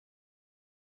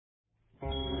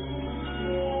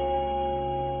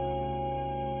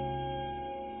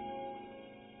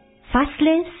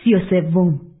فصل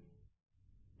 33.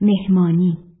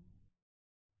 مهمانی.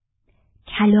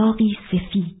 کلاغی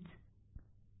سفید.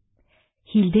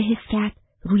 هیلده حس کرد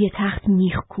روی تخت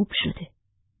میخکوب شده.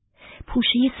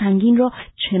 پوشه سنگین را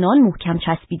چنان محکم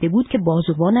چسبیده بود که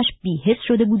بازوانش بی‌حس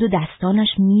شده بود و دستانش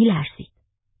میلرزید.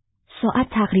 ساعت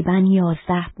تقریباً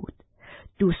 11 بود.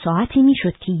 2 ساعتی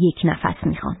میشد که یک نفس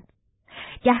میخواند.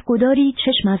 گهگداری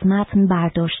چشم از متن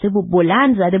برداشته و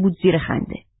بلند زده بود زیر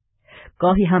خنده.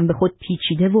 گاهی هم به خود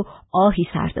پیچیده و آهی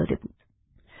سر داده بود.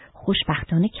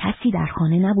 خوشبختانه کسی در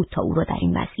خانه نبود تا او را در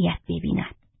این وضعیت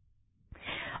ببیند.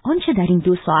 آنچه در این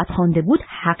 2 ساعت خوانده بود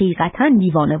حقیقتاً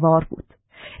دیوانه‌وار بود.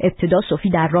 ابتدا سوفی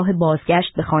در راه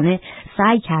بازگشت به خانه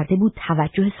سعی کرده بود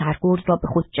توجه سرگرد را به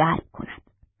خود جلب کند.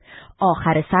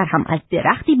 آخر سر هم از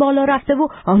درختی بالا رفته و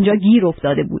آنجا گیر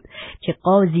افتاده بود که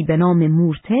قاضی به نام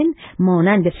مورتن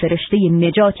مانند فرشته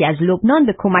نجاتی از لبنان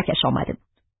به کمکش آمده بود.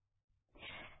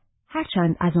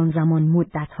 هرچند از آن زمان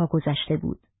مدتها گذشته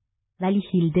بود، ولی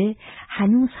هیلده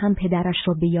هنوز هم پدرش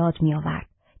را به یاد می آورد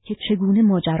که چگونه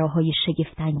ماجراهای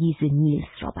شگفت‌انگیز نیلز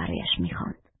را برایش می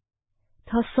خواند.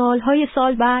 تا سالهای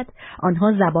سال بعد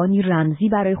آنها زبانی رمزی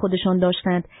برای خودشان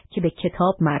داشتند که به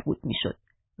کتاب مربوط می شد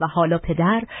و حالا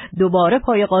پدر دوباره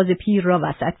پای غاز پیر را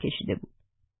وسط کشیده بود.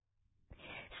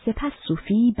 سپس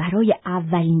سوفی برای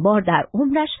اولین بار در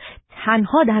عمرش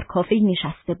تنها در کافه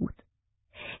نشسته بود.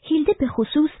 هیلده به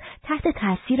خصوص تحت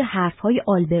تأثیر حرفهای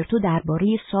آلبرتو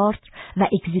درباره سارتر و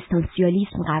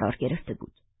اگزیستانسیالیسم قرار گرفته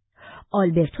بود.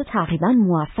 آلبرتو تقریباً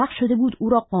موفق شده بود او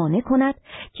را قانع کند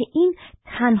که این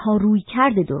تنها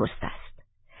رویکرد درست است،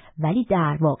 ولی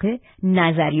در واقع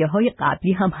نظریه‌های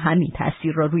قبلی هم همین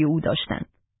تأثیر را روی او داشتند.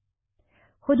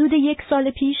 حدود 1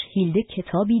 سال پیش هیلده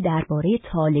کتابی درباره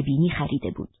طالع‌بینی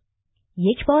خریده بود.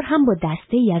 یک بار هم با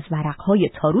دسته‌ای از ورقهای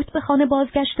تاروت به خانه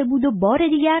بازگشته بود و بار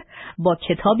دیگر با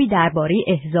کتابی درباره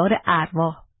احضار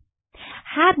ارواح.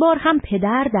 هر بار هم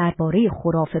پدر درباره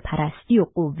خرافه پرستی و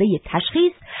قوه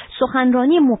تشخیص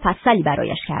سخنرانی مفصلی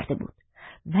برایش کرده بود،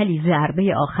 ولی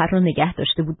ضربه آخر را نگه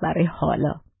داشته بود برای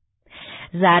حالا.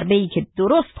 ضربه‌ای که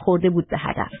درست خورده بود به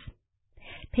هدف.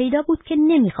 پیدا بود که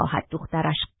نمی‌خواهد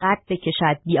دخترش قد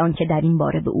بکشد بی آنکه در این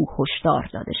باره به او هشدار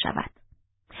داده شود.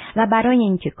 و برای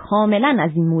اینکه کاملا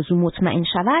از این موضوع مطمئن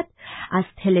شود، از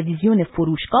تلویزیون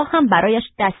فروشگاه هم برایش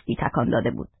دستی تکان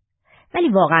داده بود. ولی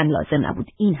واقعا لازم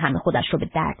نبود این همه خودش رو به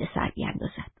درد سر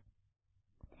بیاندازد.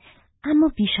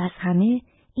 اما بیش از همه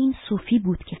این سوفی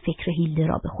بود که فکر هیلده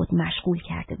را به خود مشغول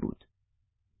کرده بود.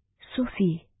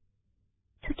 سوفی،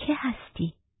 تو که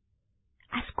هستی؟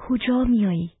 از کجا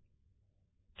میایی؟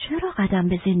 چرا قدم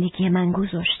به زندگی من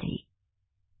گذاشتی؟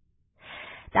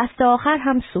 دست آخر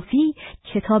هم سوفی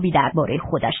کتابی درباره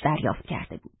خودش دریافت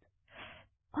کرده بود.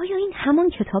 آیا این همان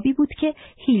کتابی بود که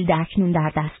هیلده اکنون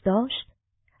در دست داشت؟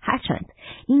 هرچند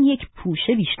این یک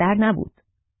پوشه بیشتر نبود.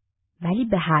 ولی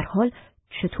به هر حال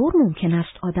چطور ممکن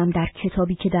است آدم در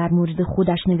کتابی که در مورد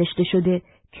خودش نوشته شده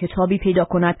کتابی پیدا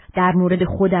کند در مورد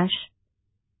خودش؟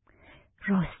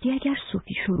 راستی اگر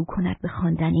سوفی شروع کند به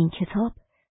خواندن این کتاب،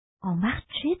 آن وقت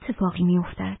چه اتفاقی می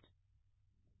افتد؟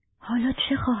 حالا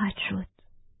چه خواهد شد؟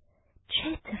 چه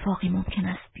اتفاقی ممکن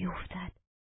است بیفتد؟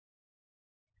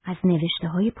 از نوشته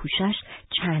های پوشش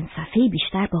چند صفحه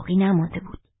بیشتر باقی نمانده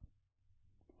بود.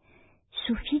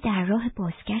 سوفی در راه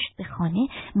بازگشت به خانه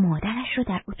مادرش را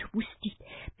در اتوبوس دید.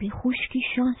 به خشکی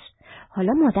شانس.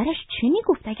 حالا مادرش چه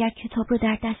میگفت اگر کتاب را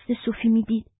در دست سوفی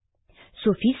میدید؟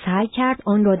 سوفی سعی کرد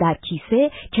آن را در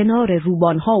کیسه کنار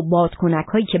روبانها و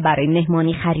بادکنک‌هایی که برای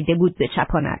مهمانی خریده بود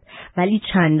بچپاند، ولی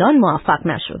چندان موفق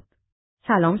نشد.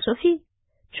 سلام سوفی،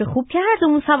 چه خوب که هر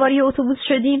دومون سواری اتوبوس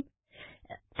شدیم.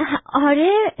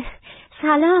 آره،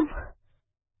 سلام.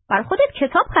 برای خودت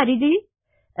کتاب خریدی؟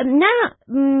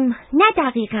 نه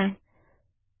دقیقاً.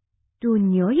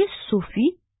 دنیای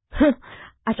سوفی؟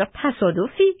 عجب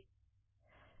تصادفی.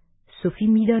 سوفی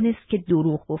میدانست که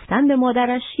دروغ گفتن به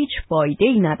مادرش هیچ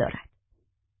فایده‌ای ندارد.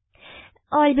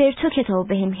 آلبرتو کتاب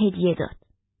بهم هدیه داد.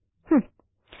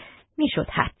 میشد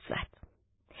حد زد.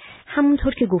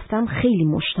 همونطور که گفتم خیلی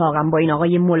مشتاقم با این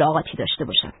آقای ملاقاتی داشته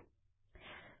باشم.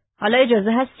 حالا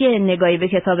اجازه هست یه نگاهی به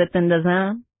کتابت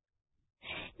بندازم؟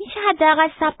 میشه حداقل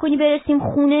صبر کنی برسیم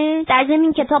خونه؟ در ضمن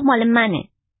این کتاب مال منه.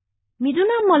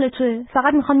 میدونم مال توه،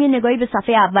 فقط میخوام یه نگاهی به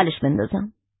صفحه اولش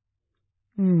بندازم.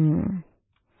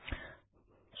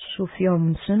 سوفی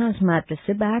آمونسن از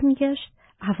مدرسه برمیگشت.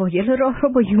 اوایل راه را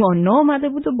با یوانا آمده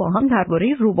بود و با هم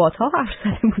درباره ربات‌ها حرف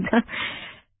زده بودن.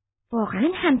 واقعا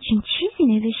همچین چیزی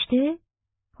نوشته؟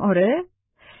 آره،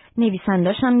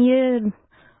 نویسنده‌ش هم یه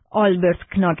آلبرت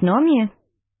کناگنامیه.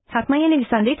 حتما یه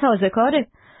نویسنده تازه کاره.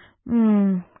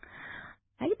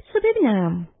 ولی بذار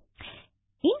ببینم،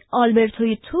 این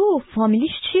آلبرتوی تو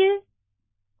فامیلیش چیه؟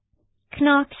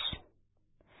 کناکس.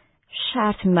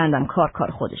 شرط می‌بندم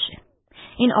کار خودشه.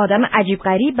 این آدم عجیب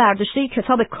غریب برداشته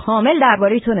کتاب کامل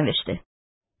درباره تو نوشته.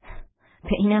 به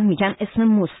اینم میگن اسم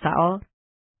مستعار.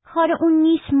 کار اون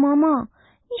نیست ماما.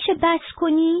 میشه بس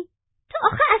کنی؟ تو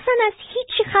آخه اصلا از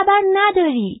هیچی خبر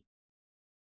نداری.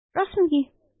 راست میگی.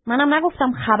 منم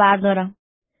نگفتم خبر دارم.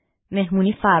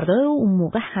 مهمونی فردا و اون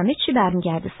موقع همه چی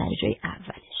برمیگرده سر جای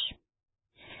اولش.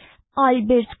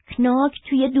 آلبرت کناک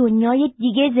توی دنیای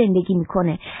دیگه زندگی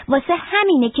میکنه. واسه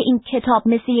همینه که این کتاب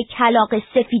مثل یک کلاغ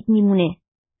سفید میمونه.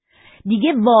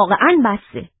 دیگه واقعاً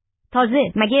بسته.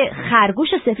 تازه مگه خرگوش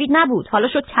سفید نبود؟ حالا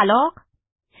شد کلاغ؟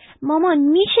 مامان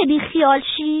میشه بی خیال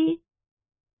شی؟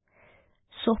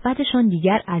 صحبتشان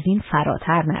دیگر از این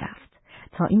فراتر نرفت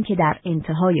تا اینکه در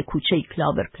انتهای کوچه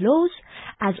کلاور کلوز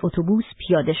از اتوبوس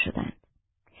پیاده شدند.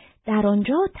 در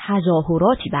آنجا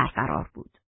تظاهراتی برقرار بود.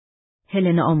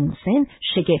 هلن آموندسن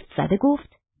شگفت زده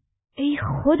گفت: ای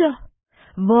خدا،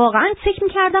 واقعا فکر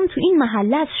می‌کردم تو این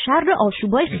محله از شر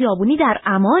آشوبای خیابونی در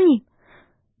امانیم.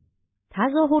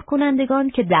 تظاهر کنندگان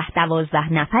که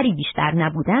 10-12 نفری بیشتر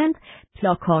نبودند،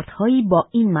 پلاکاردهایی با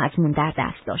این مضمون در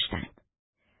دست داشتند: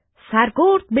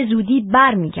 سرگرد به زودی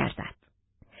برمیگردد.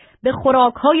 به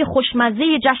خوراک‌های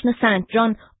خوشمزه جشن سنت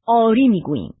جان آری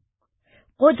میگوییم.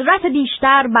 قدرت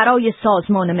بیشتر برای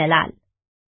سازمان ملل.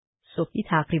 سوفی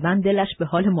تقریباً دلش به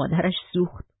حال مادرش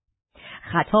سوخت.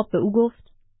 خطاب به او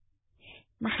گفت: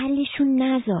 محلشون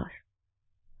نذار.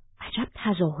 عجب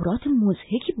تظاهرات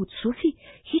مضحکی بود سوفی،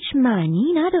 هیچ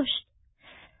معنی نداشت.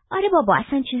 آره بابا،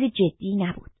 اصلا چیز جدی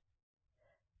نبود.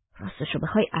 راستشو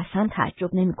بخوای اصلا تعجب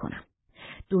نمی کنم.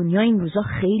 دنیا این روزا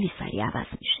خیلی سریع عوض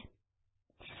میشه.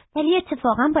 ولی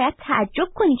اتفاقا باید تعجب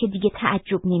کنی که دیگه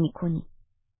تعجب نمی کنی.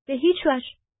 به هیچ وجه.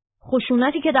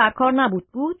 خشونتی که در کار نبود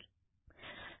بود.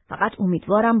 فقط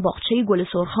امیدوارم باغچه گل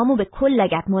سرخامو به کل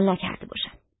لگدمال نکرده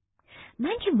باشن.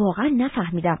 من که واقعا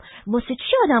نفهمیدم واسه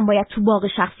چی آدم باید تو باغ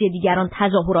شخصی دیگران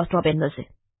تظاهرات را بندازه.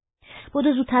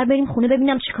 بودو زودتر بریم خونه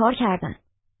ببینم چی کار کردن.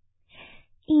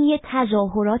 این یه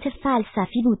تظاهرات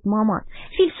فلسفی بود مامان.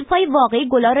 فیلسوفای واقعی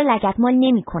گلا رو لگدمال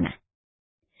نمی کنن.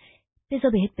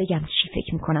 بذار بهت بگم چی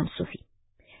فکر میکنم سوفی.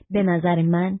 به نظر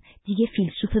من دیگه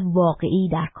فیلسوف واقعی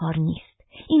در کار نیست.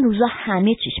 این روزا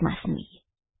همه چیش مصنوعیه.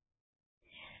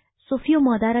 سوفی و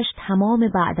مادرش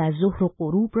تمام بعد از ظهر و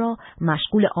غروب را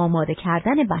مشغول آماده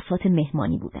کردن بساط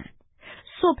مهمانی بودند.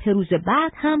 صبح روز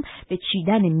بعد هم به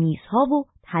چیدن میزها و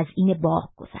تزیین باغ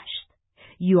گذشت.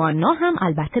 یوانا هم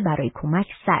البته برای کمک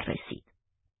سر رسید.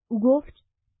 او گفت: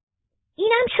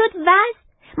 اینم شد وضع.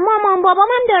 مامان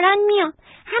بابامم دارن میان.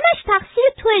 همش تقصیر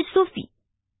توئه سوفی.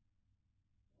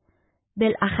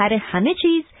 بالاخره همه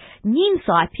چیز نیم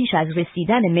ساعت پیش از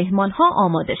رسیدن مهمانها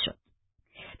آماده شد.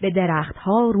 به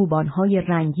درختها روبانهای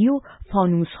رنگی و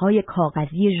فانوسهای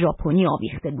کاغذی ژاپنی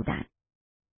آویخته بودند.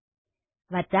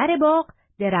 و در باغ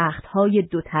درختهای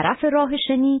دو طرف راه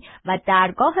شنی و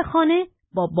درگاه خانه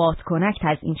با بادکنک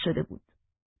تزیین شده بود.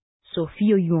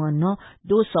 سوفی و یوانا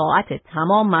 2 ساعت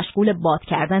تمام مشغول باد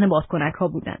کردن بادکنک ها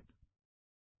بودند.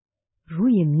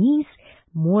 روی میز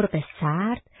مرغ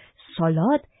سرد،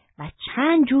 سالاد و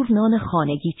چند جور نان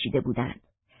خانگی چیده بودند.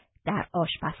 در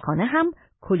آشپزخانه هم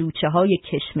کلوچه های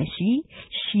کشمشی،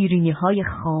 شیرینی های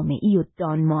خامه‌ای و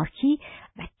دانمارکی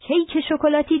و کیک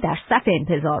شکلاتی در صف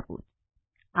انتظار بود.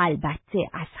 البته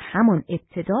از همان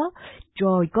ابتدا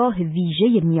جایگاه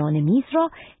ویژه میان میز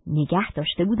را نگه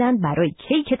داشته بودند برای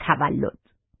کیک تولد.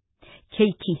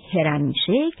 کیکی هرمی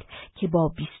شکل که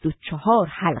با 24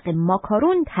 حلقه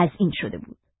ماکارون تزیین شده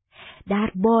بود.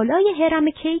 در بالای هرم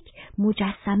کیک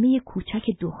مجسمه کوچک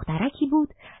دخترکی بود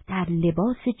در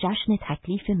لباس جشن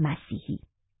تکلیف مسیحی.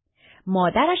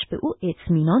 مادرش به او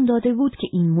اطمینان داده بود که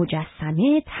این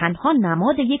مجسمه تنها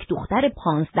نماد یک دختر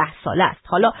 15 ساله است،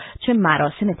 حالا چه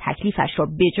مراسم تکلیفش را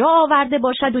به جا آورده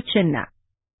باشد و چه نه.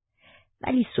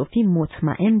 ولی سوفی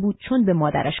مطمئن بود چون به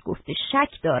مادرش گفته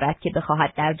شک دارد که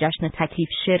بخواهد در جشن تکلیف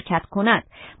شرکت کند،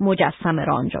 مجسمه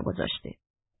را آنجا گذاشته.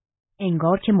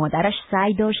 انگار که مادرش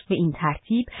سعی داشت به این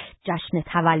ترتیب جشن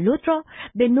تولد را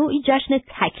به نوعی جشن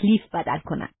تکلیف بدل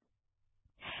کند.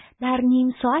 در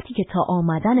نیم ساعتی که تا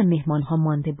آمدن مهمانها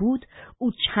مانده بود،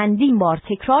 او چندین بار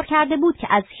تکرار کرده بود که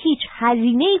از هیچ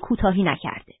هزینه‌ای کوتاهی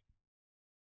نکرده.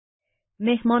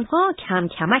 مهمانها کم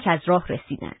کمک از راه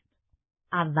رسیدند.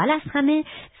 اول از همه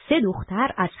 3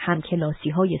 دختر از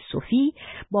همکلاسی‌های سوفی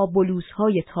با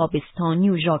بلوزهای تابستانی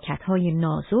و ژاکت‌های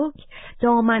نازک،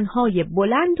 دامن‌های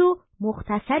بلند و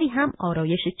مختصری هم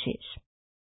آرایش چشم.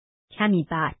 کمی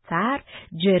بعدتر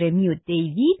جرمی و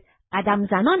دیوید قدم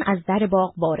زنان از در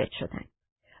باغ وارد شدند،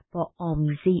 با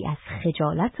آمیزه‌ای از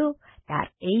خجالت و در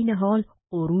عین حال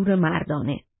غرور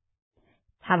مردانه.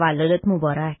 تولدت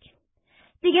مبارک.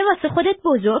 دیگه واسه خودت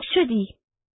بزرگ شدی.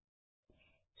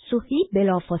 سوفی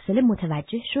بلافاصله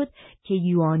متوجه شد که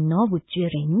یوانا و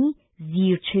جرمی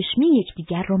زیر چشمی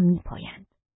یکدیگر را میپایند.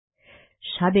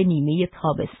 شب نیمه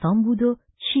تابستان بود و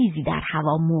چیزی در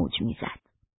هوا موج میزد.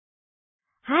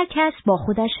 هر کس با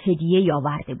خودش هدیه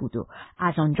آورده بود و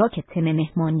از آنجا که تم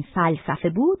مهمانی فلسفه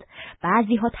بود،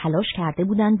 بعضیها تلاش کرده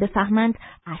بودند بفهمند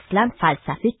اصلا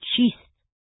فلسفه چیست.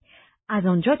 از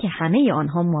آنجا که همه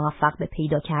آنها موفق به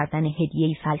پیدا کردن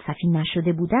هدیه فلسفی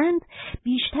نشده بودند،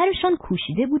 بیشترشان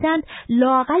کوشیده بودند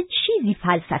لااقل چیزی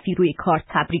فلسفی روی کارت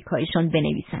تبریک‌هایشان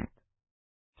بنویسند.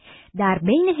 در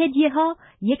بین هدیه‌ها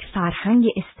یک فرهنگ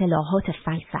اصطلاحات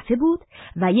فلسفه بود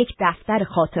و یک دفتر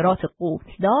خاطرات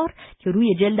قفل‌دار که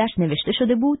روی جلدش نوشته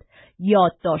شده بود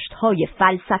یادداشت‌های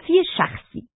فلسفی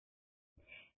شخصی.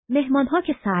 مهمان‌ها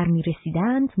که سر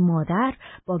می‌رسیدند، مادر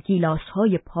با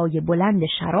گیلاس‌های پای بلند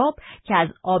شراب که از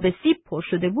آب سیب پر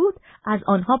شده بود، از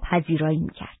آنها پذیرایی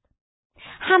می‌کرد.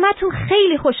 همتون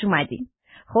خیلی خوش اومدین.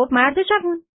 خب مرد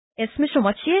جوون، اسم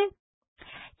شما چیه؟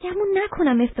 گمون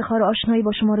نکنم افتخار آشنایی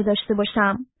با شما رو داشته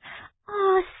باشم.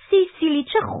 سیسیلی،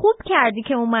 چه خوب کردی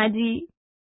که اومدی.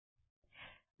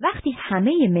 وقتی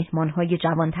همه مهمان‌های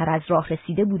جوانتر از راه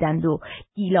رسیده بودند و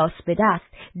گیلاس به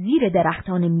دست زیر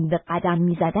درختان میوه قدم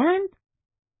می‌زدند،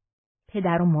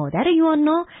 پدر و مادر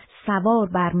یوانا سوار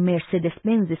بر مرسدس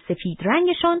بنز سفید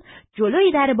رنگشان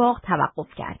جلوی در باغ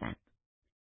توقف کردند.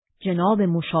 جناب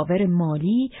مشاور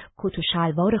مالی کت و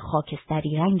شلوار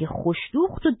خاکستری رنگ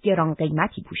خوش‌دوخت و گران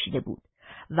قیمتی پوشیده بود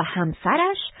و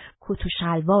همسرش کت و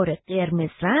شلوار قرمز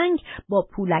رنگ با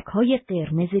پولک‌های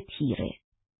قرمز تیره.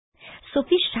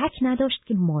 سوفی شک نداشت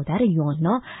که مادر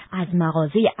یوانا از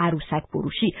مغازه عروسک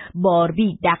فروشی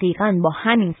باربی دقیقاً با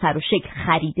همین سر و شکل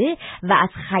خریده و از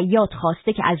خیاط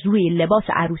خواسته که از روی لباس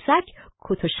عروسک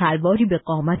کت و شلواری به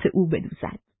قامت او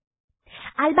بدوزد.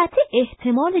 البته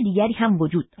احتمال دیگری هم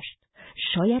وجود داشت.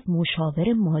 شاید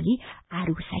مشاور مالی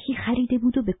عروسکی خریده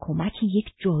بود و به کمک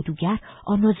یک جادوگر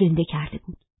آن را زنده کرده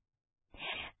بود.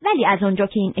 ولی از آنجا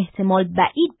که این احتمال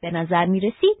بعید به نظر می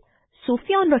رسید،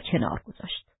 سوفی آن را کنار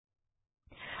گذاشت.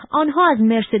 آنها از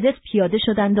مرسدس پیاده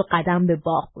شدند و قدم به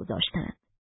باغ گذاشتند.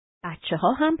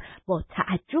 بچه‌ها هم با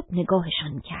تعجب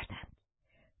نگاهشان می‌کردند.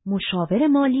 مشاور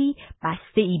مالی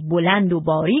بسته‌ای بلند و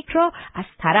باریک را از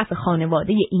طرف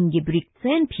خانواده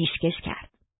اینگبریکتسن پیشکش کرد.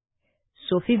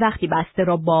 سوفی وقتی بسته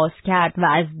را باز کرد و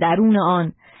از درون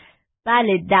آن،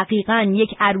 بله دقیقاً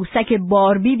یک عروسک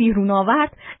باربی بیرون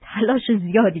آورد، تلاش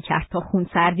زیادی کرد تا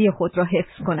خونسردی خود را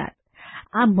حفظ کند.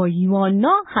 اما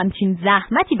یوانا همچین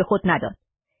زحمتی به خود نداد.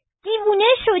 دیوونه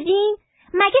شدین؟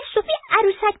 مگه سوفی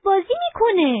عروسک بازی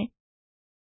میکنه؟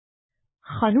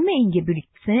 خانم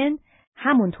اینگبریکتسن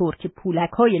همونطور که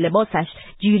پولک‌های لباسش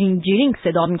جیرینگ جیرینگ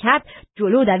صدا میکرد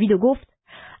جلو دوید و گفت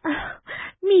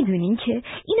میدونین که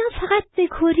اینا فقط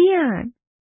دکوری هن.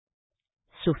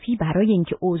 سوفی برای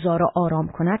اینکه اوضاع را آرام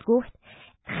کند گفت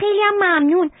خیلی هم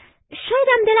ممنون،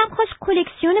 شایدم دلم خواست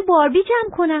کلکسیون باربی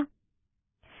جمع کنم.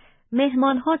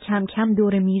 مهمانها کم کم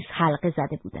دور میز حلقه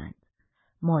زده بودند.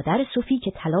 مادر سوفی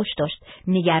که تلاش داشت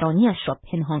نگرانیش را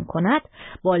پنهان کند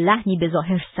با لحنی به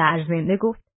ظاهر سرزنده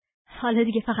گفت حالا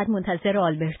دیگه فقط منتظر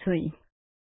آلبرتوییم.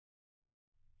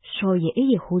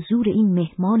 شایعه حضور این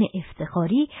مهمان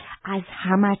افتخاری از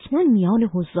همکنون میان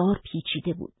حضار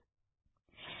پیچیده بود.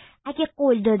 اگه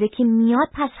قول داده که میاد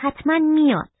پس حتما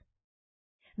میاد.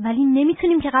 ولی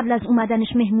نمیتونیم که قبل از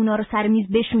اومدنش مهمونا رو سر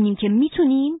میز بشونیم که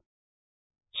میتونیم؟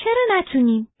 چرا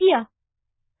نتونیم؟ بیا.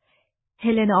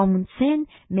 هلن آموندسن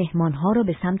مهمانها را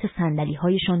به سمت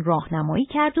صندلی‌هایشان راهنمایی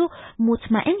کرد و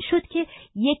مطمئن شد که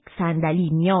یک صندلی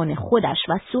میان خودش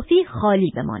و سوفی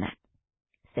خالی بماند.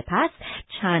 سپس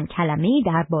چند کلمه‌ای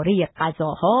درباره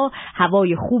غذاها،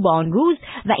 هوای خوب آن روز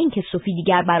و اینکه سوفی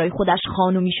دیگر برای خودش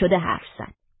خانمی شده حرف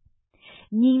زد.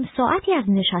 نیم ساعتی از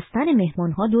نشستن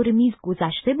مهمانها دور میز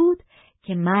گذشته بود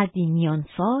که مردی میان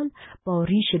سال با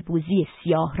ریش بوزی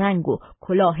سیاه رنگ و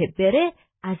کلاه بره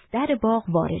از در باغ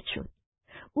وارد شد.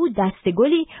 او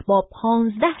دستگلی با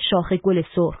 15 شاخه گل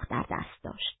سرخ در دست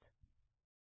داشت.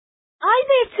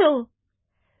 آلبرتو!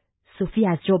 سوفی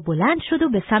از جا بلند شد و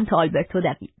به سمت آلبرتو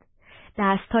دوید.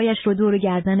 دستایش رو دور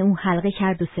گردن او حلقه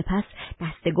کرد و سپس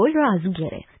دستگل را از او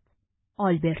گرفت.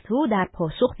 آلبرتو در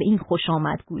پاسخ به این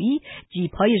خوشامدگویی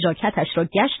جیب‌های ژاکتش را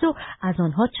گشت و از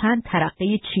آنها چند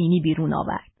ترقه چینی بیرون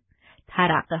آورد.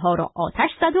 ترقه ها را آتش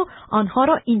زد و آنها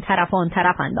را این طرف آن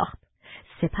طرف انداخت.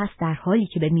 سپس در حالی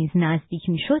که به میز نزدیک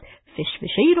میشد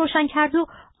فشفشه‌ای روشن کرد و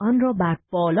آن را بر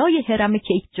بالای هرم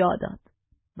کیک جا داد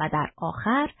و در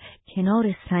آخر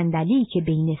کنار صندلی که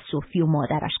بین سوفی و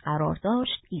مادرش قرار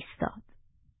داشت ایستاد.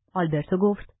 آلبرتو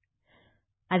گفت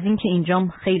از اینکه اینجام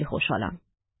خیلی خوشحالم.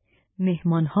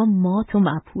 مهمانها مات و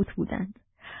مبهوت بودند.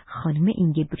 خانم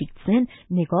اینگبریگتسن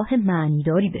نگاه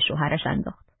معنیداری به شوهرش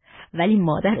انداخت، ولی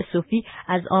مادر سوفی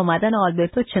از آمدن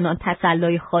آلبرتو چنان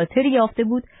تسلای خاطری یافته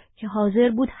بود که حاضر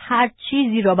بود هر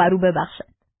چیزی را بر او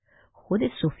ببخشد. خود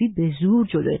سوفی به زور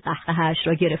جلوی قهقه‌اش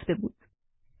را گرفته بود.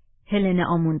 هلن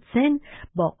آموندسن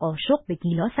با قاشق به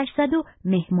گیلاسش زد و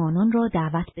مهمانان را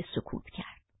دعوت به سکوت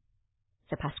کرد.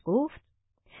 سپس گفت: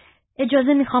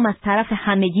 اجازه میخوام از طرف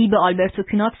همگی به آلبرتو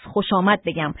کناکس خوش آمد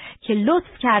بگم که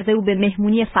لطف کرده و به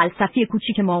مهمونی فلسفی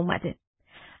کوچیک ما اومده.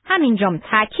 همینجام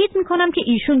تأکید میکنم که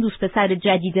ایشون دوست پسر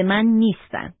جدید من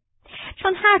نیستن.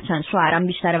 چون هرچند شوهرم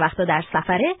بیشتر وقتا در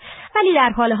سفره، ولی در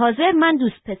حال حاضر من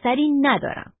دوست پسری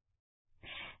ندارم.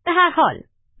 به هر حال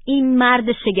این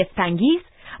مرد شگفت‌انگیز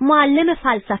معلم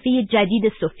فلسفه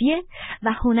جدید سوفیه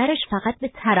و هنرش فقط به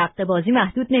ترقه بازی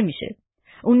محدود نمیشه.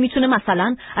 اون میتونه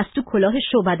مثلا از تو کلاه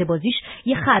شعبده بازیش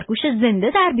یه خرگوش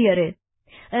زنده در بیاره.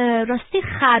 راستی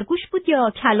خرگوش بود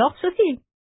یا کلاغ سوفی؟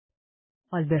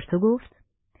 آلبرتو گفت: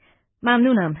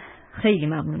 ممنونم، خیلی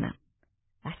ممنونم.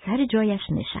 و سر جایش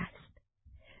نشست.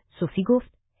 سوفی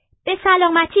گفت: به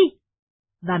سلامتی.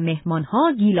 و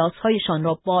مهمانها گیلاس‌هایشان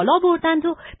را بالا بردند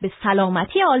و به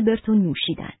سلامتی آلبرتو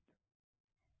نوشیدند.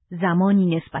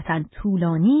 زمانی نسبتاً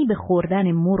طولانی به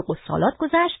خوردن مرغ و سالاد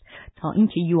گذشت تا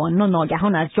اینکه یوانا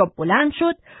ناگهان از جا بلند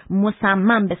شد،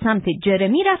 مصمم به سمت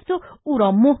جرمی رفت و او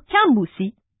را محکم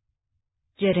بوسید.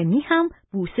 جرمی هم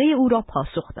بوسه او را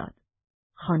پاسخ داد.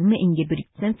 خانم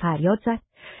اینگبریگتسن فریاد زد: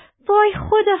 وای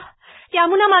خدا،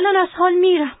 گمونم الان از حال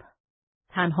میرم.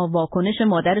 تنها واکنش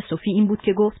مادر سوفی این بود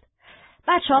که گفت: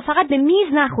 بچه‌ها فقط به میز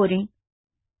نخورین.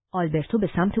 آلبرتو به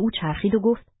سمت او چرخید و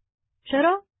گفت: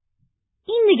 چرا؟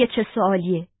 این دیگه چه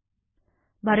سوالیه؟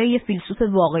 برای یه فیلسوف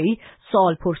واقعی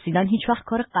سوال پرسیدن هیچ وقت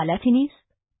کار غلطی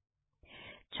نیست.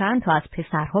 چند تا از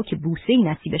پسرها که بوسه‌ای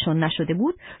نصیبشون نشده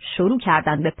بود شروع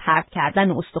کردند به پرت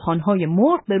کردن استخوان‌های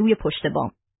مرغ به روی پشت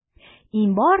بام.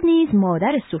 این بار نیز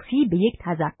مادر سوفی به یک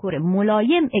تذکر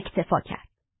ملایم اکتفا کرد.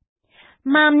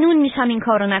 ممنون میشم این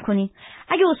کارو نکنی.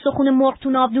 اگه استخوان مرغ تو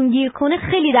ناودون گیر کنه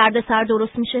خیلی دردسر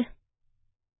درست میشه.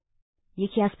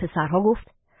 یکی از پسرها گفت: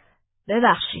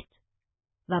 ببخشید.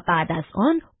 و بعد از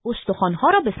آن استخوان‌ها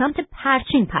را به سمت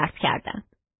پرچین پرت کردند.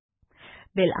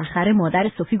 بالاخره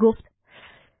مادر سوفی گفت: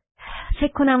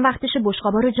 فکر کنم وقتشه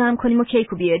بشقابا رو جمع کنیم و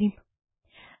کیکو بیاریم.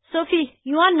 سوفی،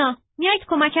 یوانا، میایید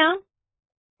کمکم؟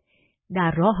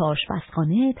 در راه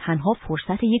آشپزخانه تنها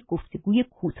فرصت یک گفتگوی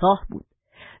کوتاه بود.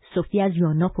 سوفی از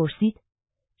یوانا پرسید: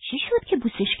 چی شد که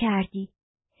بوسش کردی؟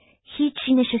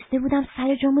 هیچی، نشسته بودم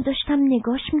سر جامو داشتم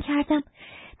نگاش میکردم،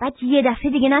 بعد یه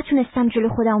دفعه دیگه نتونستم جلو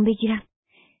خودم بگیرم.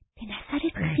 به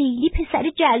نظرت خیلی پسر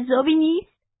جذابی نیست؟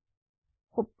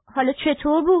 خب حالا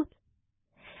چطور بود؟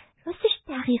 راستش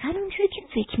دقیقاً اونجوری که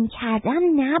فکر میکردم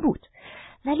نبود،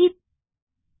 ولی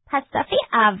پس دفعه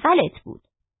اولت بود.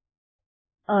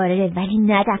 آره، ولی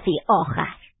نه دفعه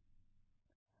آخر.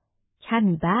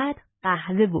 کمی بعد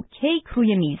قهوه و کیک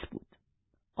روی میز بود.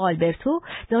 آلبرتو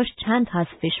داشت چند تا از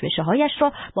فشفشه‌هایش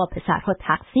را با پسرها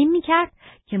تقسیم می‌کرد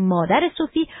که مادر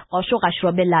سوفی قاشقش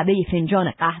را به لبه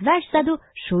فنجان قهوه‌اش زد و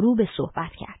شروع به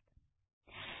صحبت کرد.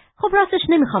 خب راستش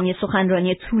نمیخوام یه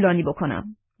سخنرانی طولانی بکنم،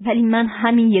 ولی من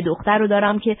همین یه دختر رو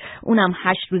دارم که اونم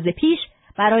 8 روز پیش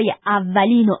برای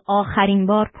اولین و آخرین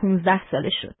بار 15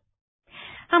 سالش شد.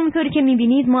 همونطوری که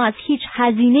می‌بینید ما از هیچ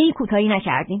هزینه‌ای کوتاهی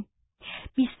نکردیم.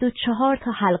 24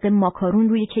 تا حلقه ماکارون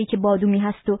روی کیک بادومی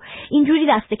هست و اینجوری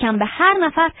دست کم به هر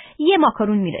نفر یه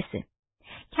ماکارون میرسه.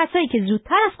 کسایی که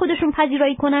زودتر از خودشون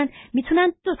پذیرایی کنن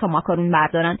میتونن 2 تا ماکارون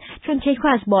بردارن، چون کیکو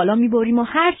از بالا میبریم و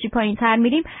هر چی پایین تر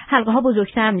میریم حلقه ها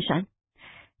بزرگتر میشن.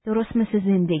 درست مثل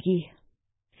زندگی.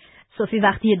 سوفی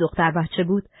وقتی یه دختر بچه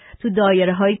بود تو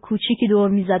دایره های کوچیکی دور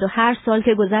میزد و هر سال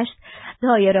که گذشت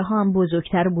دایره ها هم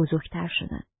بزرگتر و بزرگتر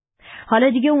شدن. حالا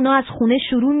دیگه اونا از خونه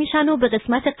شروع میشن و به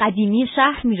قسمت قدیمی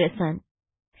شهر میرسن.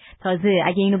 تازه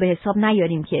اگه اینو به حساب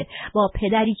نیاریم که با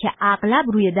پدری که اغلب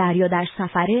روی دریا در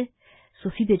سفره،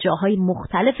 سوفی به جاهای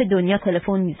مختلف دنیا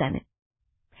تلفن میزنه.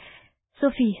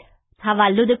 سوفی،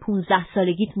 تولد 15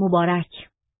 سالگیت مبارک.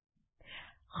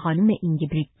 خانم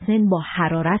اینگبریگتسن با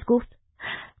حرارت گفت: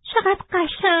 چقدر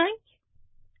قشنگ.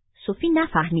 سوفی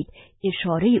نفهمید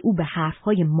اشاره او به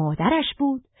حرفهای مادرش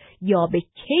بود یا به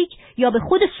کیک یا به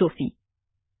خود سوفی.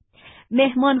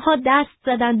 مهمانها دست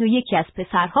زدند و یکی از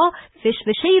پسرها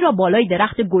فشفشه‌ای را بالای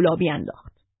درخت گلابی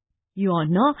انداخت.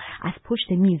 یوانا از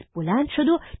پشت میز بلند شد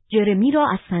و جرمی را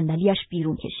از صندلی‌اش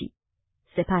بیرون کشید.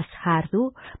 سپس هر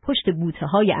دو پشت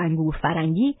بوته‌های انگور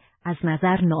فرنگی از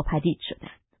نظر ناپدید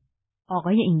شدند.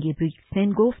 آقای اینگبریگتسن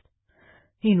گفت: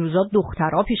 این روزا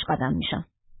دخترها پیش قدم میشن.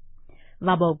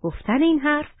 و با گفتن این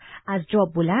حرف از جا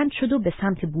بلند شد و به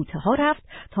سمت بوته ها رفت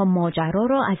تا ماجرا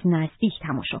را از نزدیک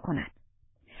تماشا کند.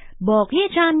 باقی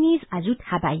جمع نیز از او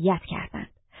تبعیت کردند.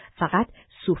 فقط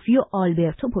سوفی و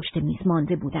آلبرتو پشت میز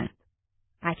مانده بودند.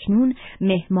 اکنون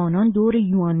مهمانان دور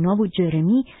یوانا و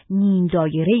جرمی نیم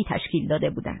دایره‌ای تشکیل داده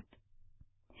بودند.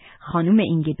 خانم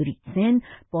اینگبریتسن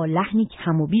با لحنی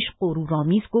کم و بیش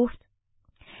غرورآمیز گفت: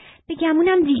 به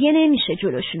گمونم دیگه نمیشه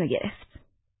جلوشونو گرفت.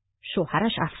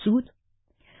 شوهرش افسود: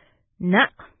 نه،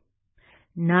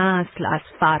 نسل از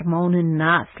فرمان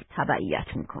نسل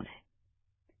تبعیت میکنه.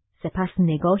 سپس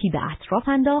نگاهی به اطراف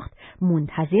انداخت،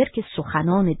 منتظر که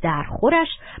سخنان درخورش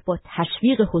با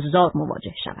تشویق حضار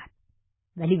مواجه شود.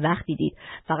 ولی وقتی دید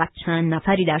فقط چند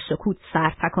نفری در سکوت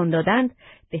سر تکان دادند،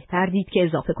 بهتر دید که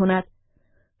اضافه کند: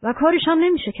 و کارش هم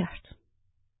نمیشه کرد.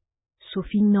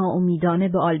 سوفی ناامیدانه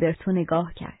به آلبرتو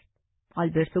نگاه کرد.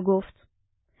 آلبرتو گفت: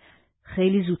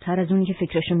 خیلی زودتر از اونی که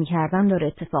فکرشو میکردم داره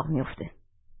اتفاق میفته.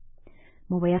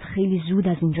 ما باید خیلی زود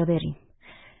از اینجا بریم.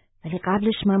 ولی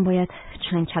قبلش من باید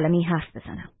چند کلمه‌ای حرف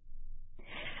بزنم.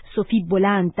 سوفی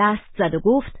بلند دست زد و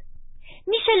گفت: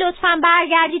 میشه لطفاً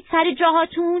برگردید سر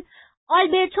جاهاتون؟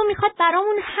 آلبرتو میخواد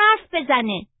برامون حرف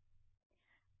بزنه.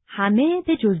 همه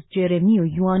به جز جرمی و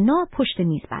یوانا پشت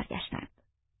میز برگشتند.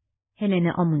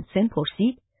 هلن آموندسن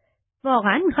پرسید: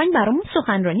 واقعاً میخواین برامون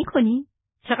سخنرانی کنی؟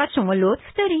 چقدر شما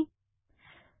لطف داری؟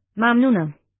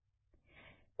 ممنونم.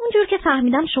 اونجور که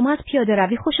فهمیدم شما از پیاده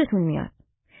روی خوشتون میاد.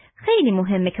 خیلی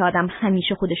مهمه که آدم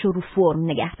همیشه خودشو رو فرم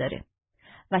نگه داره.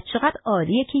 و چقدر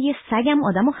عالیه که یه سگم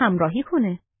آدمو همراهی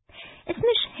کنه.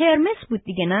 اسمش هرمس بود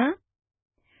دیگه، نه؟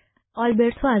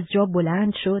 آلبرتو از جا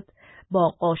بلند شد، با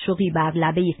قاشقی بر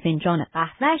لبه فنجان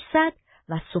قهوه‌اش زد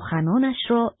و سخنانش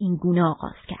را این گونه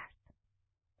آغاز کرد: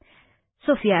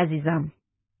 سوفی عزیزم،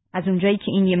 از اونجایی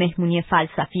که این یه مهمونی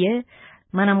فلسفیه،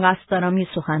 منم قصد دارم یه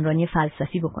سخنرانی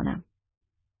فلسفی بکنم.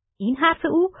 این حرف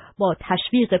او با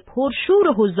تشویق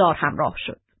پرشور حضار همراه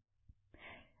شد.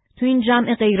 تو این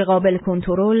جمع غیرقابل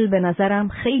کنترل به نظرم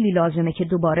خیلی لازمه که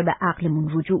دوباره به عقلمون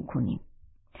رجوع کنیم.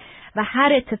 و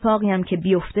هر اتفاقی هم که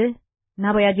بیفته،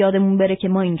 نباید یادمون بره که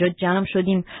ما اینجا جمع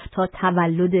شدیم تا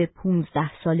تولد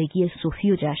 15 سالگی سوفی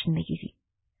رو جشن بگیریم.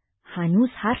 هنوز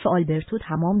حرف آلبرتو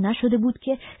تمام نشده بود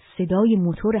که صدای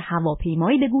موتور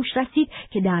هواپیمایی به گوش رسید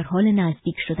که در حال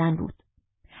نزدیک شدن بود.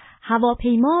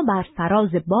 هواپیما بر فراز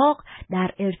باغ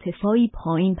در ارتفاعی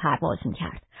پایین پرواز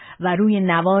می‌کرد و روی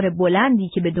نوار بلندی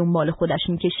که به دنبال خودش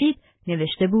می‌کشید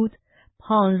نوشته بود: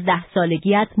 15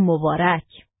 سالگیت مبارک.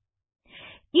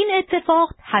 این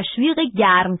اتفاق تشویق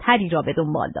گرمتری را به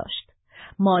دنبال داشت.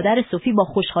 مادر سوفی با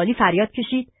خوشحالی فریاد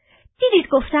کشید: دیدید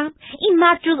گفتم این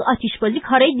مرد جز آتیشبازی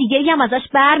کارهای دیگری هم ازش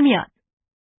برمیاد.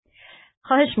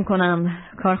 خواهش میکنم،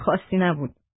 کار خاصی نبود.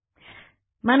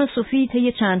 من و سوفی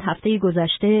طی چند هفته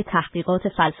گذشته تحقیقات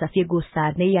فلسفی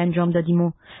گسترده‌ای انجام دادیم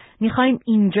و میخوایم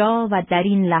اینجا و در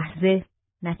این لحظه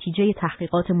نتیجه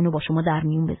تحقیقاتمون رو با شما در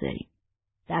میون بذاریم.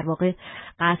 در واقع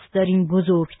قصد داریم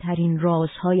بزرگترین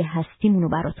رازهای هستیمون رو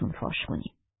براتون فاش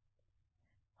کنیم.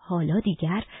 حالا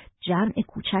دیگر جمع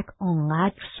کوچک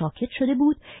آنقدر ساکت شده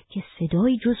بود که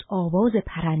صدایی جز آواز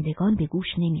پرندگان به گوش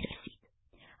نمی رسید.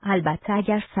 البته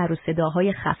اگر سر و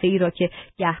صداهای خفه‌ای را که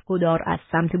گهگدار از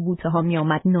سمت بوته ها می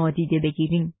آمد نادیده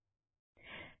بگیریم.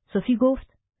 سوفی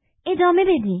گفت: ادامه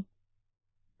بدی.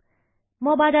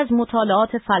 ما بعد از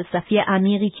مطالعات فلسفی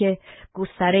عمیقی که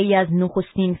گستره‌ای از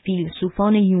نخستین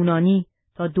فیلسوفان یونانی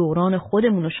تا دوران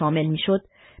خودمون رو شامل می شد،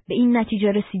 به این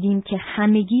نتیجه رسیدیم که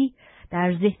همگی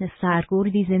در ذهن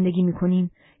سرگردی زندگی می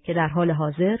کنیم که در حال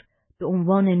حاضر به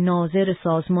عنوان ناظر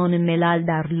سازمان ملل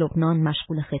در لبنان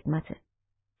مشغول خدمته.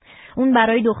 اون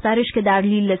برای دخترش که در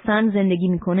لیلسن زندگی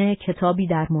میکنه کتابی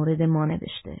در مورد ما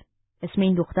نوشته. اسم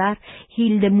این دختر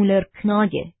هیلد مولر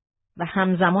کناگه و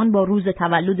همزمان با روز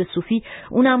تولد سوفی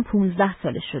اونم 15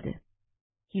 سالش شده.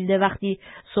 هیلده وقتی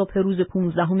صبح روز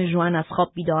 15 ژوئن از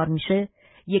خواب بیدار میشه،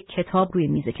 یک کتاب روی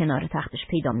میز کنار تختش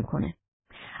پیدا میکنه.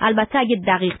 البته اگه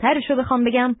دقیق ترشو بخوام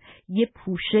بگم، یه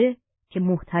پوشه که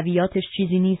محتویاتش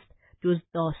چیزی نیست جز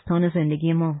داستان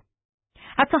زندگی ما.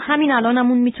 حتی همین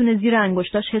الانمون میتونه زیر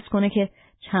انگشتاش حس کنه که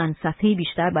چند صفحه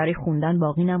بیشتر برای خوندن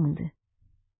باقی نمونده.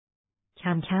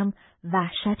 کم کم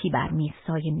وحشتی بر میز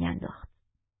سایه میانداخت.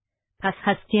 پس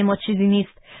هستی ما چیزی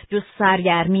نیست جز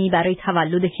سرگرمی برای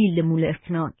تولد هیلد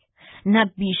مولرکناگ،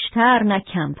 نه بیشتر نه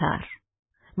کمتر.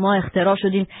 ما اختراع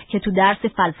شدیم که تو درس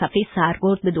فلسفه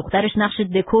سرگرد به دخترش نقش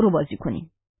دکور رو بازی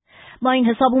کنیم. با این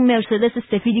حساب اون مرسدس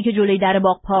سفیدی که جلوی در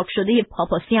باغ پارک شده یه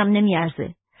پاپاسی هم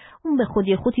نمیارزه. اون به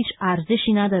خودی خود هیچ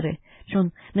ارزشی نداره،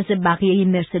 چون مثل بقیه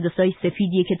مرسدسای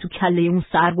سفیدیه که تو کله اون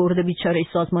سرگرد بیچاره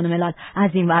سازمان ملل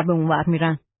از این ور به اون ور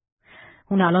میرن.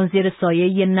 اون الان زیر سایه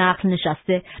یه نخل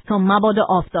نشسته تا مبادا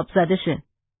آفتاب زده شه.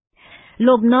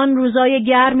 لبنان روزای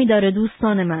گرمی داره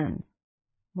دوستان من.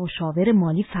 مشاور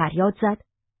مالی فریاد زد: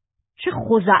 چه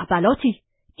خزعبلاتی!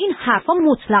 این حرفا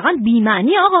مطلقاً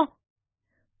بی‌معنی آقا.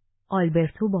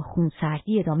 آلبرتو با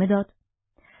خونسردی ادامه داد: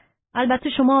 البته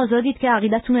شما آزادید که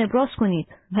عقیدتون رو ابراز کنید،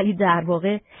 ولی در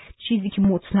واقع چیزی که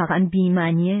مطلقاً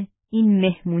بی‌معنیه این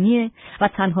مهمونیه و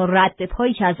تنها رد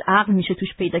پایی که از عقل میشه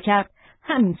توش پیدا کرد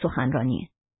همین سخنرانیه.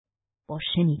 با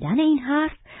شنیدن این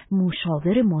حرف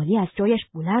مشاور مالی از جایش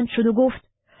بلند شد و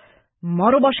گفت: ما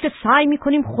رو باش که سعی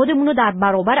میکنیم خودمون رو در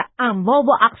برابر انواع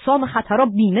و اقسام خطرها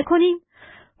بیمه کنیم،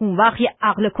 اون وقت یه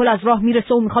عقل کل از راه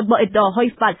میرسه و میخواد با ادعاهای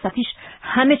فلسفیش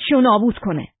همه چی رو نابود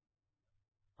کنه.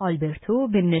 آلبرتو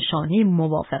به نشانه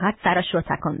موافقت سرش را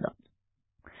تکان داد.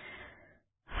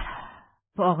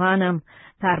 واقعا هم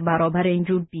در برابر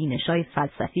اینجور بینشای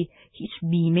فلسفی هیچ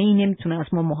بیمه‌ای نمیتونه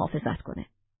از ما محافظت کنه.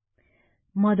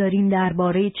 ما داریم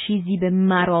درباره چیزی به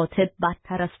مراتب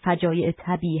بدتر از فجایع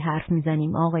طبیعی حرف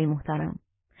میزنیم آقای محترم،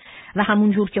 و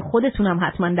همونجور که خودتونم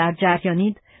حتما در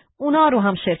جریانید اونا رو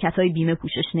هم شرکت‌های بیمه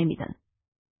پوشش نمیدن.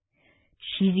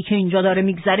 چیزی که اینجا داره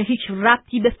میگذره هیچ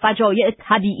ربطی به فجایع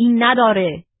طبیعی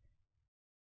نداره.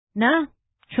 نه،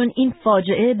 چون این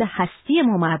فاجعه به هستی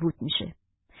ما مربوط میشه.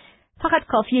 فقط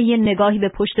کافیه یه نگاهی به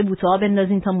پشت بوته‌ها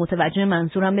بندازین تا متوجه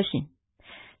منظورم بشین.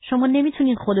 شما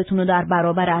نمیتونید خودتون رو در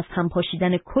برابر از هم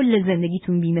پاشیدن کل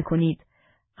زندگیتون بیمه کنید،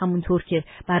 همونطور که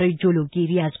برای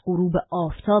جلوگیری از غروب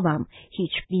آفتابم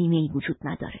هیچ بیمه‌ای وجود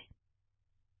نداره.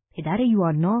 پدر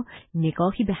یوحنا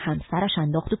نگاهی به همسرش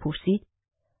انداخت و پرسید: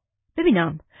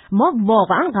 ببینم، ما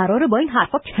واقعا قراره با این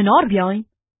حرفا کنار بیایم؟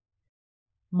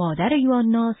 مادر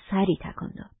یوحنا سری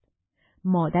تکان داد.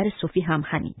 مادر سوفی هم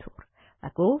همینطور و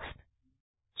گفت: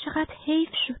 چقدر حیف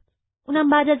شد. اونم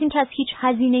بعد از این که از هیچ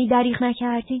هزینه‌ای دریغ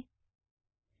نکردی.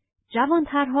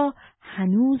 جوانترها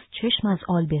هنوز چشم از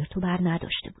آلبرتو بر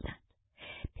نداشته بودند.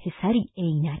 پسری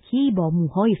عینکی با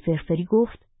موهای فرفری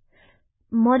گفت: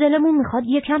 ما دلمون میخواد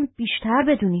یکم بیشتر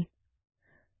بدونیم.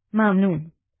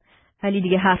 ممنون، ولی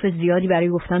دیگه حرف زیادی برای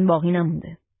گفتن باقی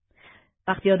نمونده.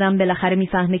 وقتی آدم بالاخره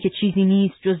میفهمه که چیزی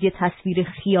نیست جز یه تصویر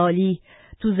خیالی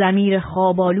تو ضمیر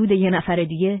خواب‌آلود یه نفر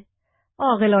دیگه،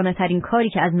 عاقلانه ترین کاری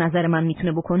که از نظر من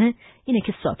میتونه بکنه اینه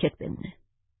که ساکت بمونه.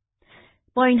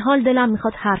 با این حال دلم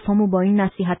میخواد حرفامو با این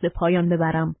نصیحت به پایان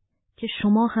ببرم که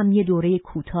شما هم یه دوره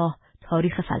کوتاه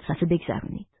تاریخ فلسفه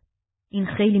بگذرونید. این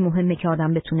خیلی مهمه که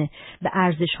آدم بتونه به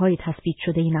ارزش‌های تثبیت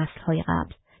شده این نسل‌های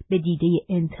قبل به دیده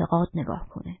انتقاد نگاه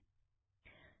کنه.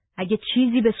 اگه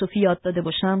چیزی به سوفی یاد داده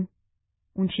باشم،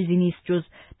 اون چیزی نیست جز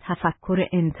تفکر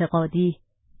انتقادی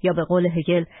یا به قول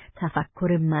هگل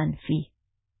تفکر منفی.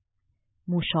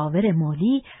 مشاور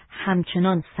مالی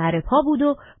همچنان سرپا بود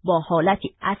و با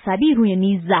حالتی عصبی روی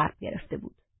میز ضرب گرفته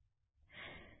بود.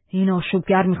 این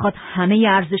آشوبگر میخواد همه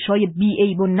ارزش‌های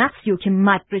بی‌عیب و نقصی و که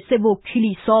مدرسه و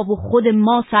کلیسا و خود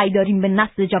ما سعی داریم به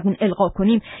نسل جوان القا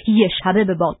کنیم یه شبه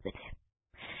به باد بده.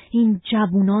 این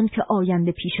جوانان که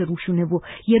آینده پیش روشونه و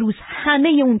یه روز همه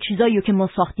اون چیزایی که ما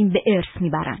ساختیم به ارث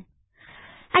میبرن.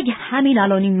 اگه همین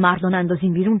الان این مردان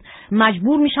اندازیم بیرون،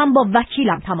 مجبور میشم با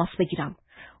وکیلم تماس بگیرم.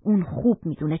 اون خوب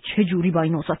میدونه چه جوری با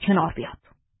این اوضاع کنار بیاد.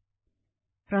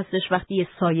 راستش وقتی یه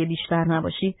سایه بیشتر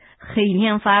نباشی خیلی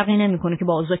هم فرقی نمیکنه که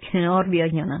با اوضاع کنار بیای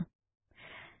یا نه.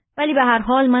 ولی به هر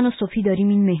حال من و سوفی داریم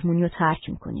این مهمونی رو ترک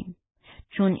میکنیم،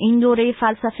 چون این دوره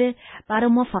فلسفه برای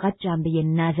ما فقط جنبه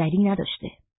نظری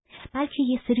نداشته، بلکه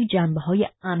یه سری جنبه‌های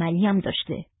عملی هم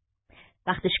داشته.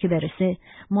 وقتش که برسه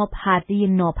ما پرده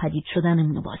ناپدید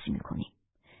شدنمون رو بازی میکنیم.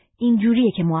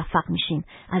 اینجوریه که موفق میشیم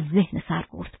از ذهن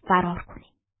سرگرد فرار کنیم.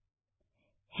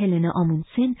 هلنا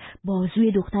آمونسن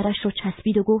بازوی دخترش رو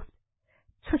چسبید و گفت: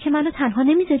 تو که منو تنها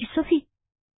نمیذاری سوفی.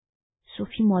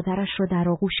 سوفی مادرش رو در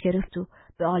آغوش گرفت و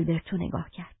به آلبرتو نگاه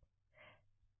کرد.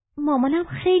 مامانم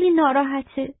خیلی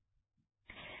ناراحته.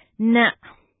 نه،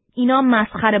 اینا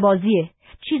مسخره بازیه.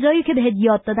 چیزایی که بهت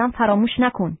یاد دادم فراموش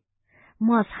نکن.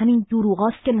 ما از همین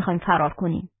دروغاست که میخوایم فرار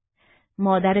کنیم.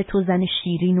 مادر تو زن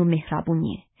شیرین و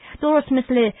مهربونیه، درست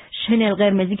مثل شنل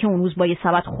قرمزی که اون روز با یه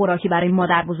سبد خوراکی برای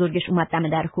مادر بزرگش اومد دم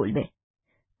در کلبه.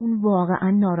 اون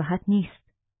واقعا ناراحت نیست.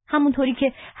 همونطوری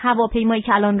که هواپیمایی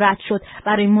که الان رد شد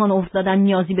برای مانور دادن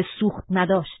نیازی به سوخت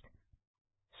نداشت.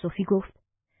 سوفی گفت: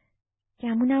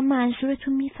 گمونم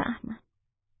منظورتون میفهمم.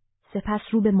 سپس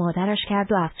رو به مادرش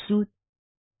کرد و افسود: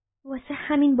 واسه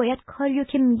همین باید کاریو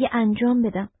که میگه انجام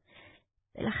بدم.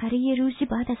 بالاخره یه روزی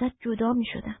باید ازت جدا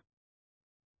میشدم.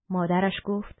 مادرش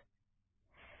گفت: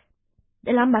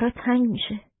 دلم برات تنگ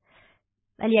میشه،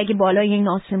 ولی اگه بالای این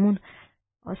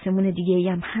آسمون دیگه ای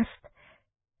هم هست،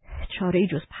 چاره‌ای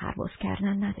جز پرواز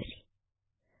کردن نداری.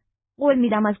 قول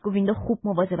میدم از گویندا خوب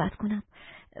مواظبت کنم.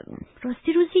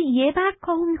 راستی روزی یه برگ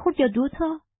کاهو میخورد یا 2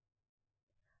 تا؟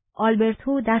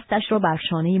 آلبرتو دستش را بر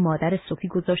شانه مادر سوفی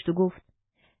گذاشت و گفت: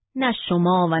 نه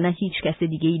شما و نه هیچ کس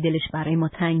دیگه ای دلش برای ما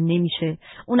تنگ نمیشه،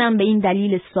 اونم به این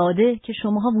دلیل ساده که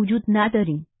شماها وجود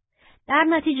ندارین. در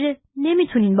نتیجه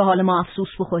نمیتونین به حال ما افسوس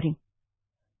بخورین.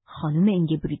 خانم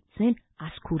اینگبریگتسن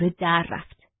از کوره در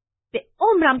رفت. به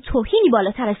عمرم توهینی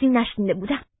بالاتر از این نشنیده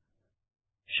بودم.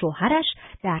 شوهرش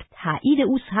در تایید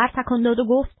او سر تکان داد و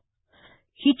گفت: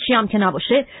 هیچی هم که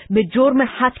نباشه به جرم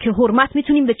هتک حرمت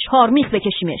میتونیم به چارمیخ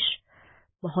بکشیمش.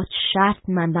 باهات شرط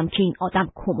مندم که این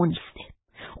آدم کمونیسته.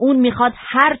 اون میخواد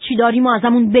هر چی داریم و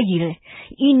ازمون بگیره.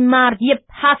 این مرد یه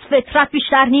پس فطرت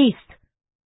بیشتر نیست.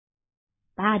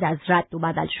 بعد از رد و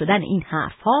بدل شدن این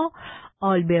حرفها،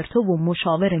 آلبرتو و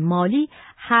مشاور مالی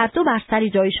هر دو بر سر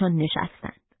جایشان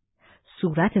نشستند.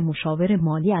 صورت مشاور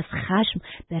مالی از خشم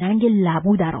به رنگ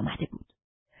لبو در آمده بود.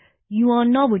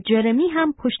 یوانا و جرمی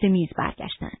هم پشت میز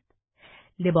برگشتند.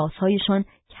 لباسهایشان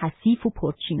کثیف و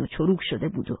پرچین و چروک شده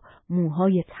بود و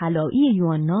موهای طلایی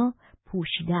یوانا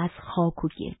پوشیده از خاک و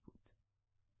گل بود.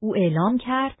 او اعلام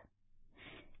کرد: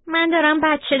 من دارم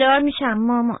بچه دار میشم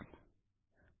مامان.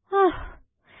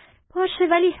 باشه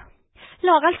ولی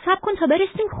لااقل صبر کن تا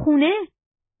برسیم خونه.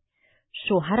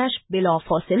 شوهرش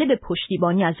بلافاصله به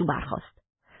پشتیبانی از او برخاست.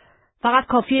 فقط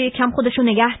کافیه یکم خودشو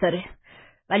نگه داره.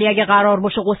 ولی اگه قرار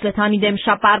باشه غسل تمیز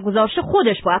امشب برگزار شه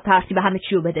خودش باید ترتیب همه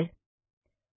چیو بده.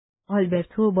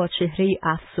 آلبرتو با چهره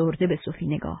افسرده به سوفی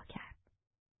نگاه کرد.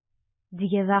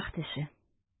 دیگه وقتشه.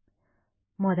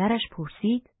 مادرش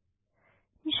پرسید: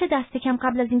 میشه دست کم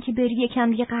قبل از اینکه بری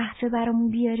یکم دیگه قهوه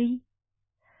برامون بیاری؟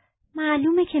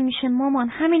 معلومه که میشه مامان،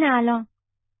 همین الان.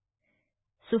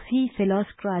 سوفی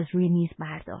فلاسک را از روی میز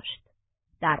برداشت.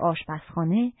 در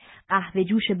آشپزخانه قهوه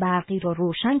جوش برقی را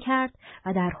روشن کرد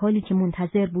و در حالی که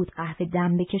منتظر بود قهوه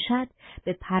دم بکشد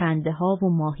به پرنده ها و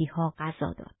ماهی ها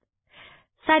غذا داد.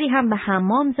 سری هم به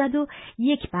حمام زد و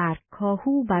یک برگ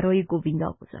کاهو برای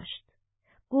گویندا گذاشت.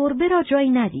 گربه را جایی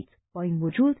ندید. با این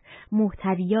وجود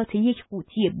محتویات یک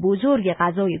قوطی بزرگ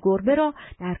غذای گربه را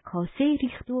در کاسه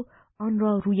ریخت و آن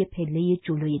را روی پله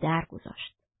جلوی در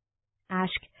گذاشت.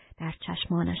 اشک در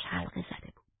چشمانش حلقه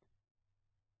زده بود.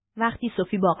 وقتی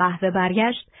سوفی با قهوه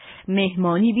برگشت،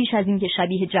 مهمانی بیش از اینکه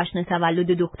شبیه جشن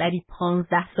تولد دختری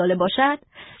 15 ساله باشد،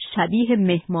 شبیه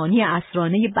مهمانی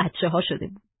عصرانه بچه‌ها شده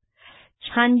بود.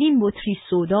 چندین بطری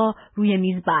سودا روی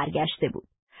میز برگشته بود.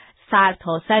 سر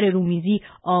تا سر رومیزی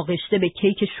آغشته به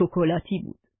کیک شکلاتی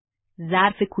بود.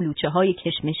 ظرف کلوچه‌های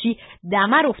کشمشی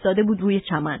دمر افتاده بود روی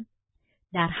چمن.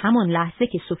 در همان لحظه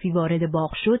که سوفی وارد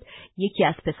باغ شد، یکی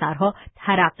از پسرها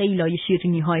ترقه لای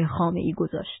شیرینی‌های خامه‌ای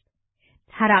گذاشت.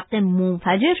 ترقه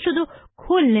منفجر شد و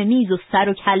کل میز و سر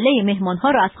و کله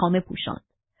مهمانها را از خامه پوشاند.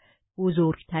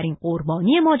 بزرگترین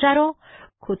قربانی ماجرا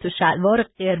کت و شلوار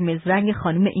قرمز رنگ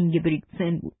خانم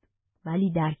اینگبریگتسن بود.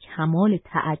 ولی در کمال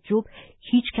تعجب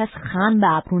هیچ کس خم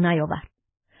به ابرو نیاورد.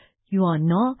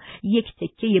 یوانا یک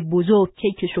تکه بزرگ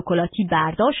کیک شکلاتی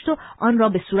برداشت و آن را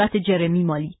به صورت جرمی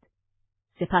مالید.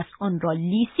 سپس آن را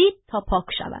لیسید تا پاک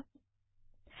شود.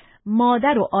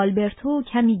 مادر و آلبرتو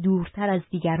کمی دورتر از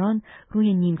دیگران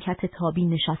روی نیمکت تابی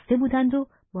نشسته بودند و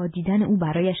با دیدن او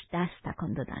برایش دست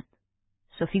تکان دادند.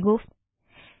 سوفی گفت: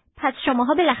 پس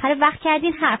شماها بالاخره وقت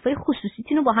کردین حرفای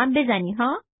خصوصیتون رو با هم بزنین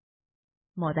ها؟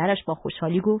 مادرش با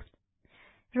خوشحالی گفت: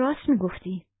 راست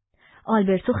میگفتی.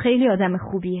 آلبرتو خیلی آدم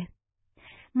خوبیه.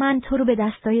 من تو رو به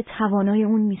دستای توانای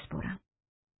اون میسپرم.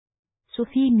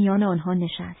 سوفی میان آنها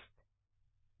نشست.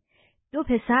 2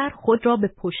 پسر خود را به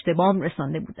پشت بام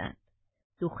رسانده بودند.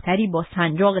 دختری با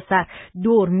سنجاق سر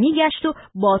دور میگشت و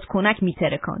بادکنک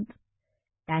میترکاند.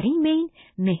 در این بین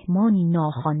مهمانی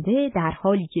ناخوانده در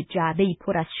حالی که جعبه‌ای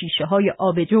پر از شیشه‌های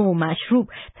آبجو و مشروب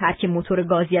ترک موتور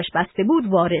گازیش بسته بود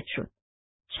وارد شد.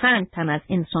 چند تن از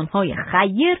انسان‌های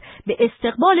خیر به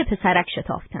استقبال پسرک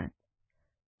شتافتند.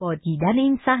 با دیدن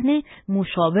این صحنه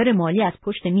مشاور مالی از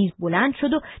پشت میز بلند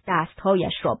شد و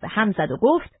دستهایش را به هم زد و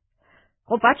گفت: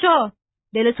 خب بچه‌ها،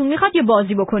 دلتون میخواد یه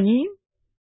بازی بکنیم؟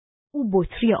 او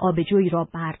بطری آبجویی را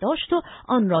برداشت و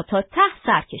آن را تا ته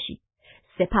سر کشید.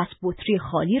 سپس بطری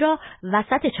خالی را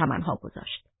وسط چمنها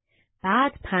گذاشت.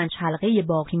 بعد 5 حلقه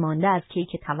باقی مانده از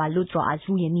کیک تولد را از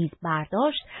روی میز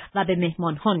برداشت و به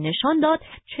مهمانها نشان داد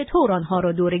چطور آنها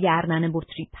را دور گردن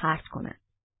بطری پرت کنند.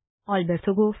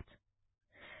 آلبرتو گفت: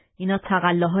 اینا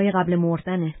تقلاهای قبل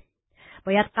مردنه.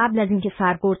 باید قبل از اینکه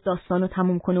سرگرد داستانو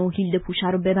تموم کنه و هیلده پوشه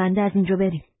رو ببنده از اینجا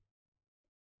بریم.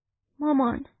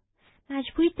 مامان،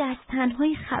 مجبوری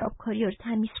دست‌تنهای خرابکاری رو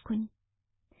تمیز کنی.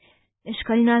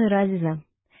 اشکالی نداره عزیزم.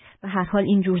 به هر حال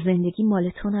این جور زندگی مال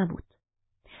تو نبود.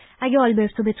 اگه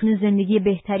آلبرتو بتونه زندگی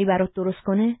بهتری برات درست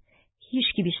کنه،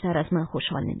 هیچکی بیشتر از من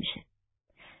خوشحال نمیشه.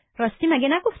 راستی مگه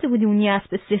نگفته بودی اون یه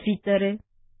اسب سفید داره؟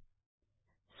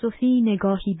 سوفی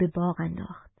نگاهی به باغ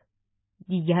انداخت.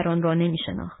 دیگران را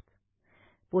نمیشناخت.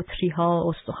 بطری‌ها،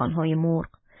 استخوان‌های مرغ،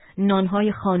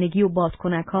 نان‌های خانگی و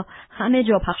بادکنک‌ها همه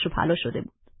جا پخش و پلا شده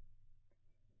بود.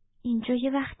 اینجا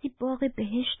یه وقتی باغ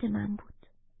بهشت من بود.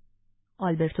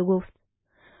 آلبرتو گفت.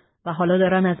 و حالا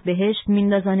دارن از بهشت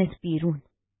میندازنت بیرون.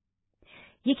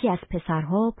 یکی از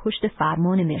پسرها پشت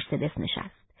فرمان مرسدس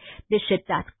نشست. به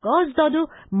شدت گاز داد و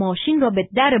ماشین را به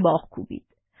در باغ کوبید.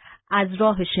 از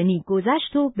راه شنی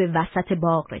گذشت و به وسط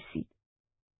باغ رسید.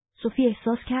 سوفی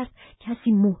احساس کرد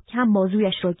کسی محکم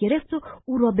بازویش را گرفت و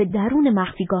او را به درون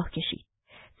مخفیگاه کشید.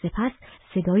 سپس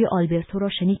صدای آلبرتو را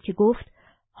شنید که گفت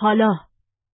حالا.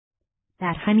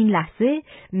 در همین لحظه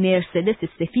مرسدس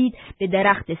سفید به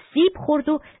درخت سیب خورد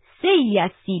و سیلی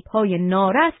از سیب‌های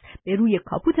نارس به روی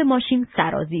کاپوت ماشین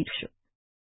سرازیر شد.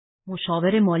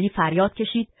 مشاور مالی فریاد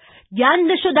کشید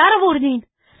گندشو در آوردین.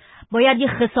 باید یه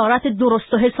خسارت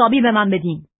درست و حسابی به من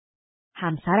بدین.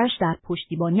 همسرش در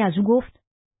پشتیبانی از او گفت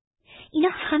اینا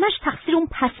همش تقصیر اون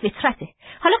پس فطرته.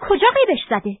 حالا کجا قیبش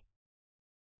زده؟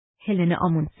 هلن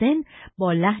آموندسن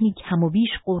با لحنی کم و بیش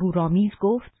غرورآمیز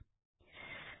گفت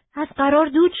از قرار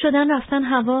دود شدن رفتن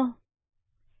هوا.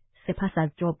 سپس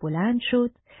از جا بلند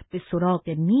شد، به سراغ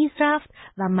میز رفت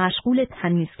و مشغول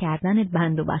تمیز کردن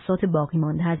بند و بساط باقی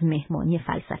مانده از مهمانی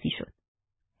فلسفی شد.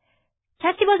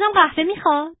 کسی بازم قهوه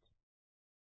میخواد؟